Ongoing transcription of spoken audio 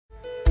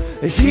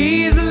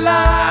He's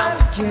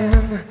alive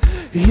again.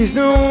 He's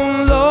no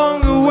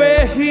longer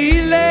where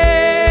he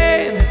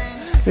lay.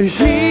 He's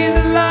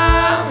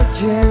alive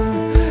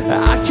again.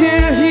 I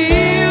can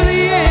hear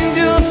the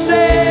angels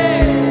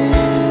say,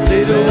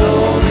 let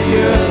all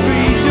the earth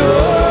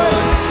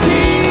rejoice.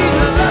 He's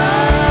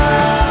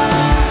alive.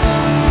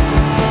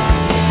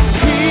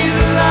 He's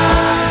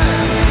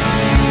alive.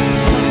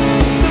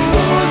 The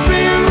storm's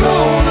been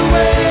rolled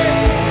away.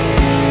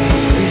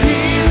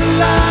 He's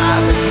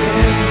alive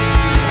again.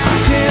 I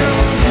can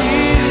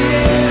hear the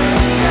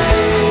angels say,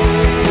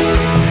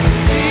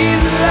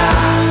 he's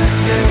alive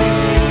again.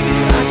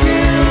 I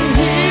can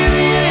hear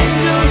the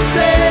angels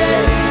say,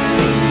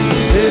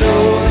 let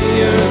all the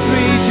earth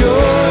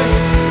rejoice.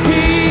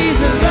 He's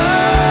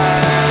alive.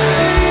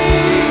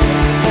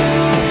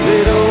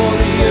 Let all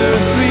the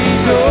earth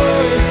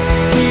rejoice.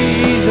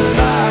 He's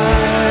alive.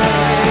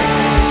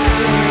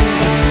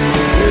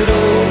 Let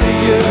all the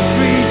earth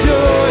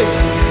rejoice.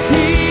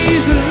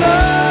 He's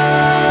alive.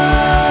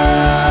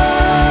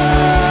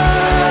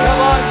 Come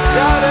on,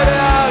 shout it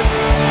out.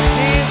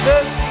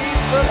 Jesus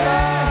is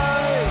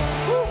alive.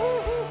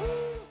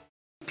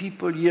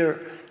 People here,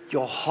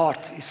 your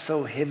heart is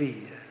so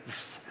heavy.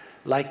 It's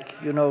like,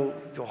 you know,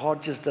 your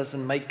heart just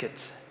doesn't make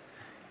it.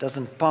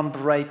 Doesn't pump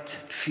right.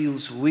 It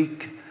feels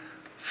weak.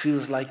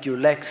 Feels like you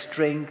lack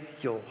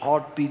strength. Your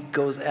heartbeat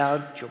goes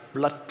out. Your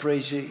blood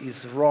pressure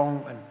is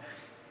wrong. And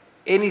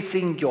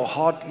anything, your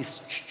heart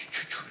is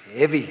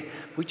heavy.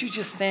 Would you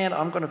just stand?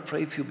 I'm going to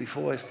pray for you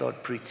before I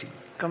start preaching.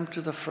 Come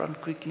to the front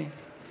quickly.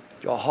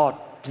 Your heart,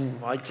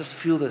 boom. I just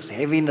feel this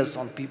heaviness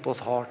on people's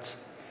hearts.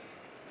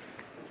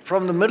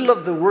 From the middle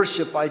of the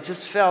worship, I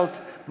just felt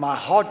my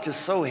heart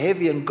just so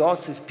heavy, and God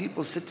says,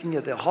 people sitting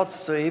here, their hearts are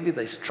so heavy,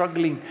 they're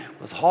struggling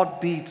with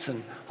heartbeats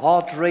and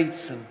heart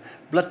rates and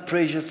blood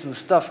pressures and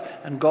stuff,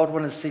 and God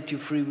wants to set you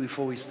free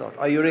before we start.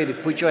 Are you ready?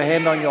 Put your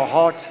hand on your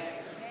heart.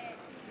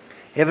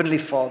 Heavenly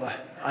Father,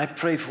 I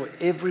pray for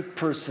every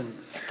person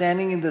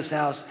standing in this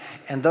house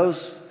and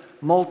those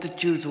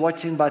multitudes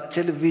watching by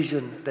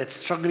television that's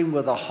struggling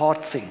with a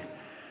heart thing.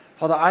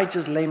 Father, I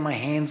just lay my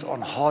hands on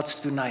hearts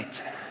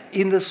tonight.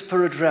 In the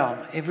spirit realm,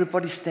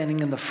 everybody standing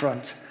in the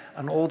front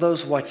and all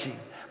those watching,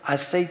 I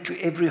say to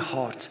every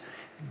heart,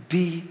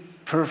 be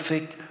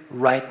perfect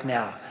right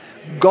now.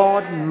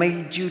 God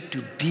made you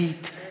to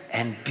beat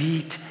and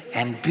beat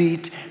and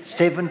beat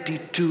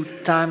 72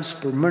 times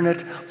per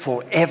minute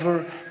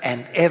forever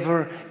and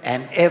ever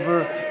and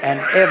ever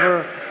and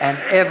ever and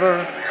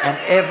ever and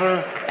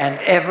ever and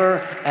ever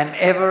and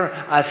ever.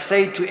 I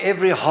say to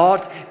every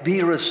heart,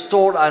 be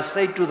restored. I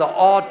say to the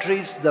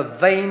arteries, the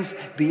veins,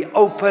 be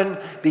open,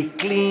 be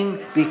clean,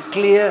 be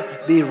clear,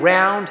 be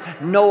round.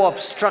 No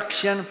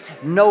obstruction,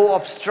 no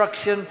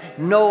obstruction,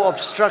 no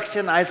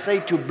obstruction. I say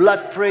to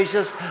blood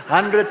pressures,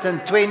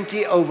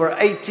 120 over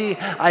 80.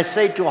 I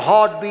say to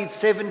heartbeats,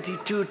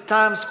 72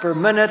 times per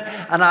minute.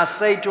 And I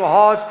say to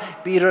hearts,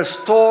 be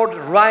restored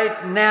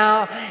right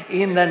now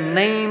in the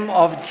name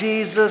of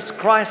Jesus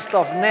Christ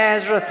of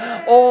Nazareth.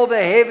 All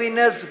the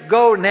heaviness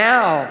go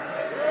now.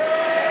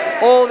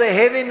 All the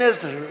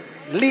heaviness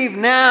leave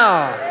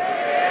now.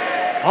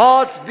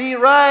 Hearts be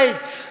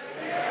right.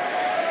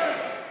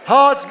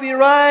 Hearts be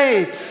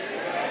right.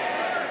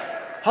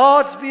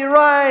 Hearts be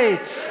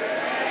right.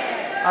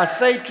 I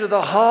say to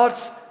the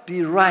hearts,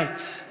 be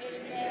right.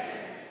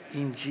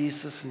 In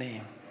Jesus'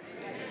 name.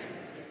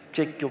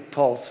 Check your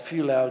pulse.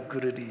 Feel how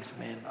good it is,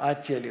 man. I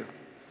tell you.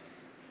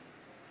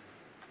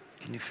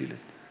 Can you feel it?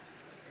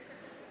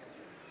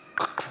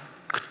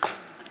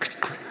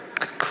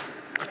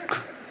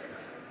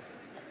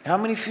 How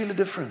many feel the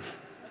difference?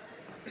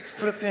 Just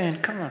put up your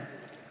hand. Come on.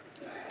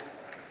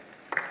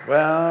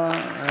 Well,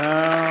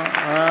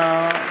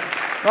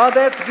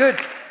 that's good.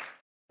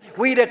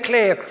 We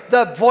declare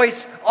the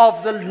voice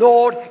of the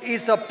Lord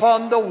is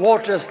upon the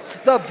waters.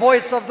 The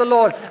voice of the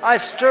Lord. I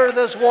stir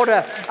this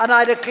water and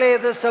I declare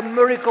this a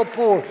miracle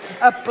pool.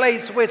 A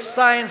place where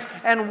signs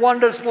and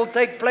wonders will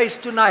take place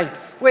tonight.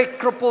 Where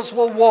cripples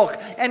will walk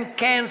and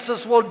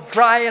cancers will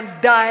dry and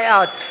die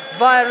out.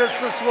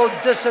 Viruses will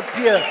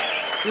disappear.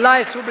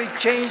 Lives will be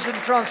changed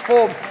and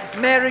transformed.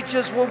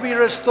 Marriages will be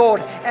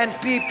restored. And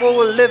people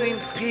will live in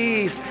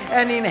peace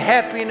and in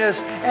happiness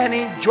and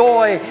in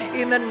joy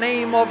in the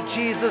name of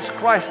Jesus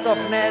Christ of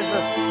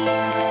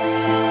Nazareth.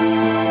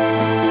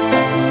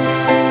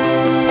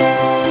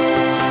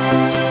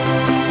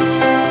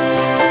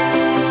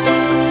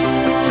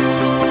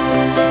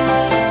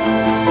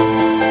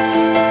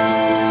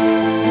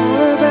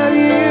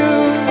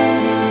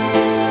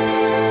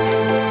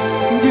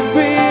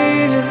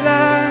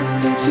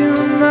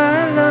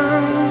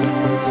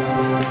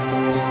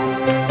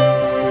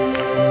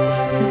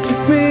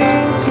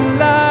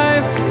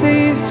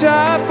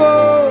 Dry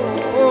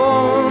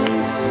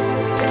bones,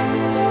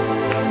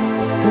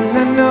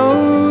 and I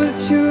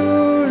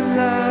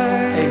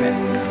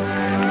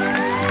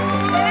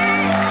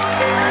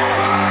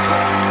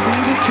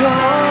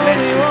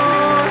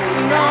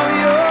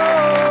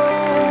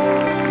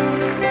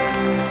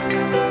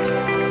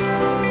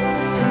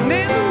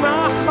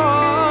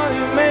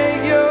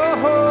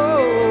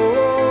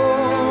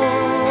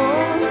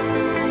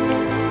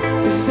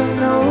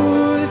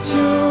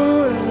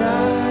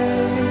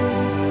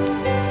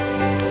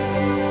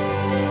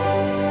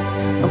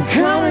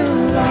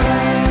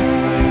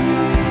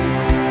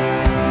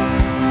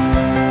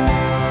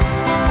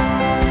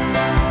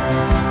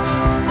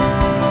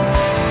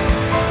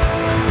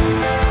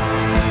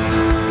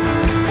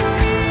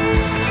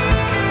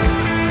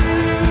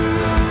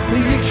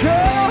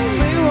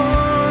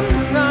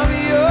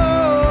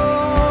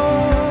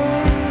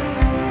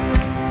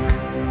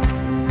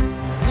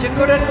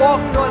couldn't walk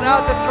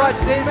without the crutch.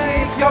 There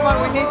she is. Come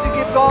on, we need to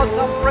give God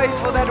some praise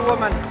for that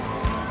woman.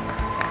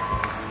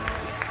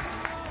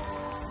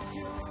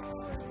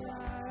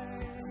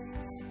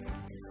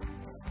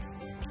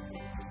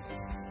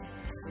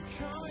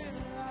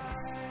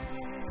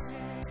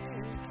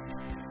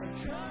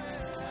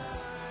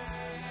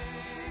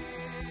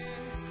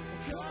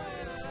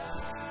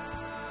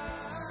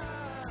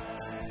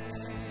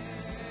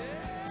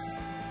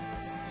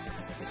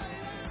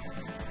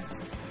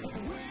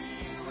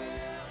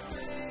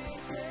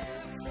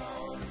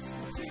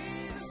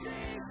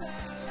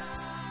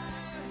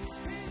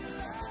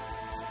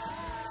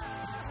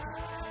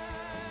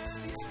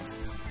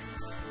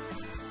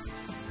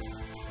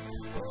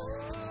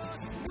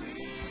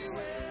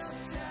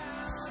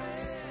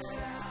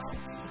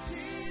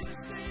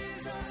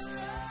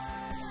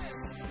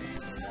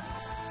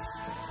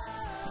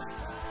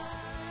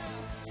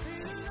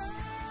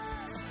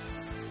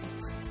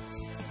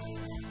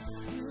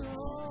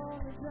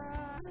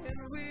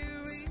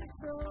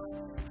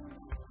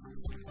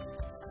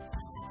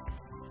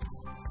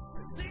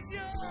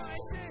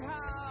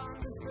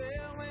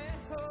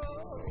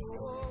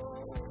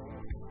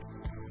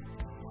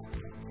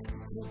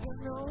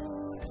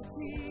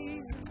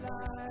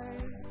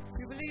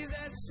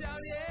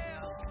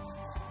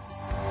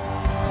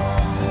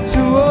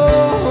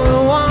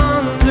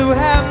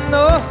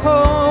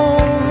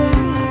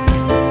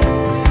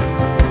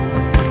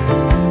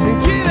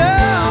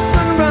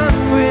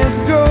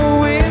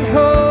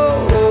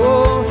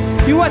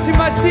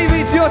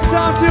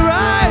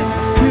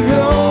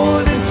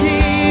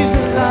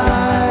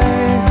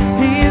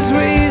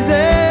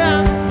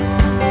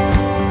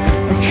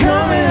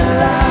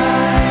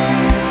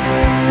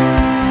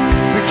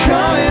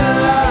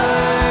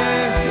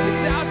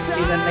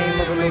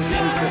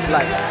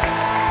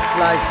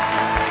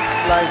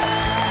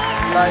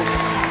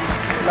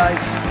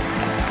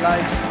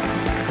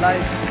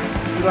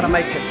 You're going to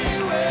make it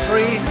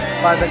free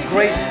by the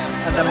grace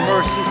and the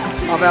mercies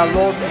of our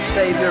Lord and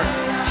Savior,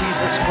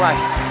 Jesus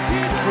Christ.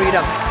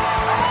 Freedom.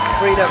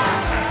 Freedom.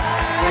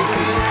 Thank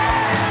you.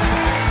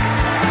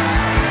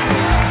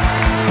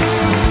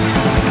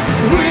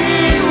 We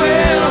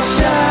will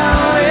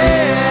shout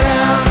it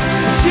out.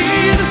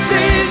 Jesus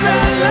is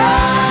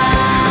alive.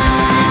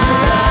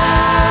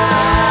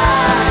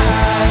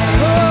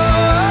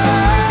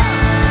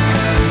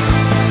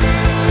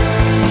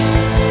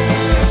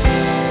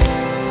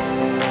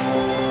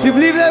 Do you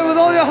believe that with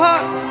all your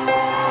heart?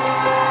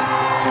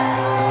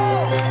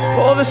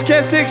 For all the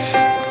skeptics,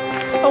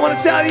 I want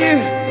to tell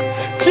you,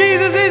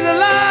 Jesus is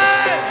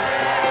alive.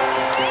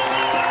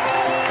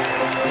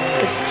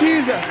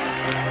 Excuse us.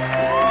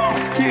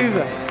 Excuse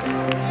us.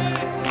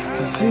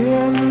 'Cause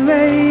he'll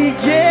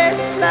make it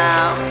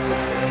now.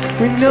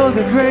 We know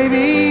the grave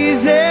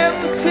is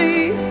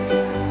empty.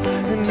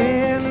 And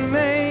he'll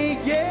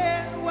make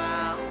it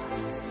well.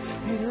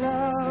 His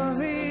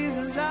love is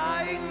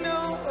like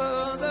no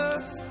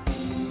other.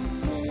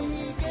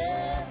 Make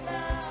it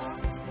now.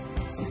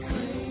 The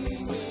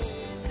grave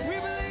is empty. We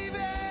believe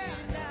it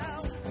now.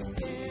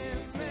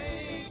 He'll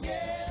make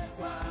it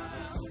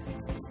well.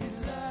 His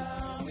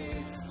love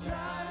is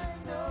like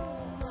no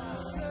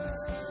other.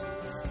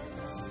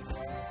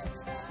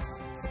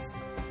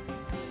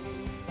 His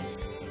grave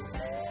is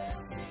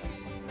empty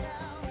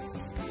now.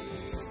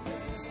 He'll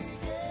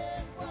make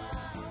it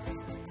well.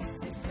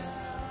 His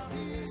love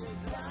is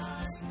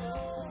like no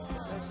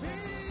other.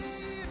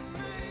 He'll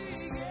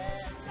make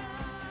it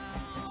now.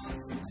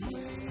 The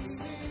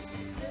grave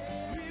is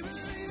empty. We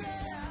believe it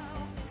now.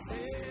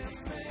 He'll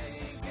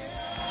make it.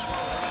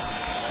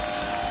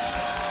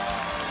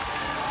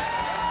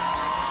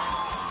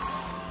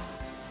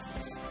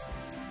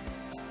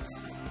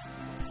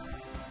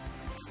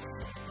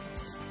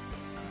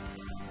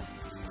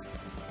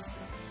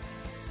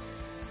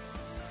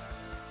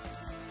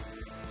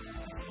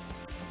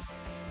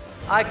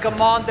 I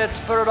command that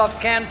spirit of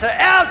cancer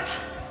out.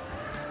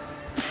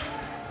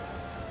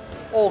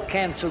 All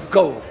cancer,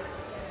 go.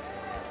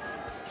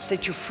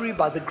 Set you free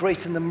by the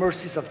grace and the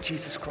mercies of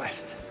Jesus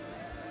Christ.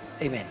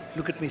 Amen.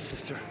 Look at me,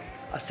 sister.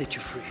 I set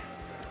you free.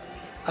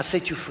 I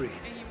set you free.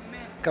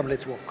 Come,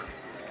 let's walk.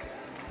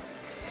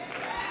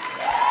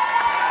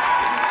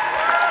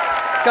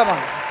 Come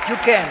on, you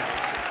can.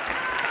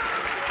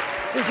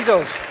 There she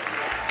goes.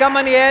 Come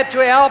on here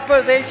to help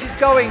her. There she's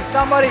going.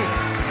 Somebody,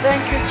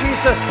 thank you,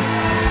 Jesus.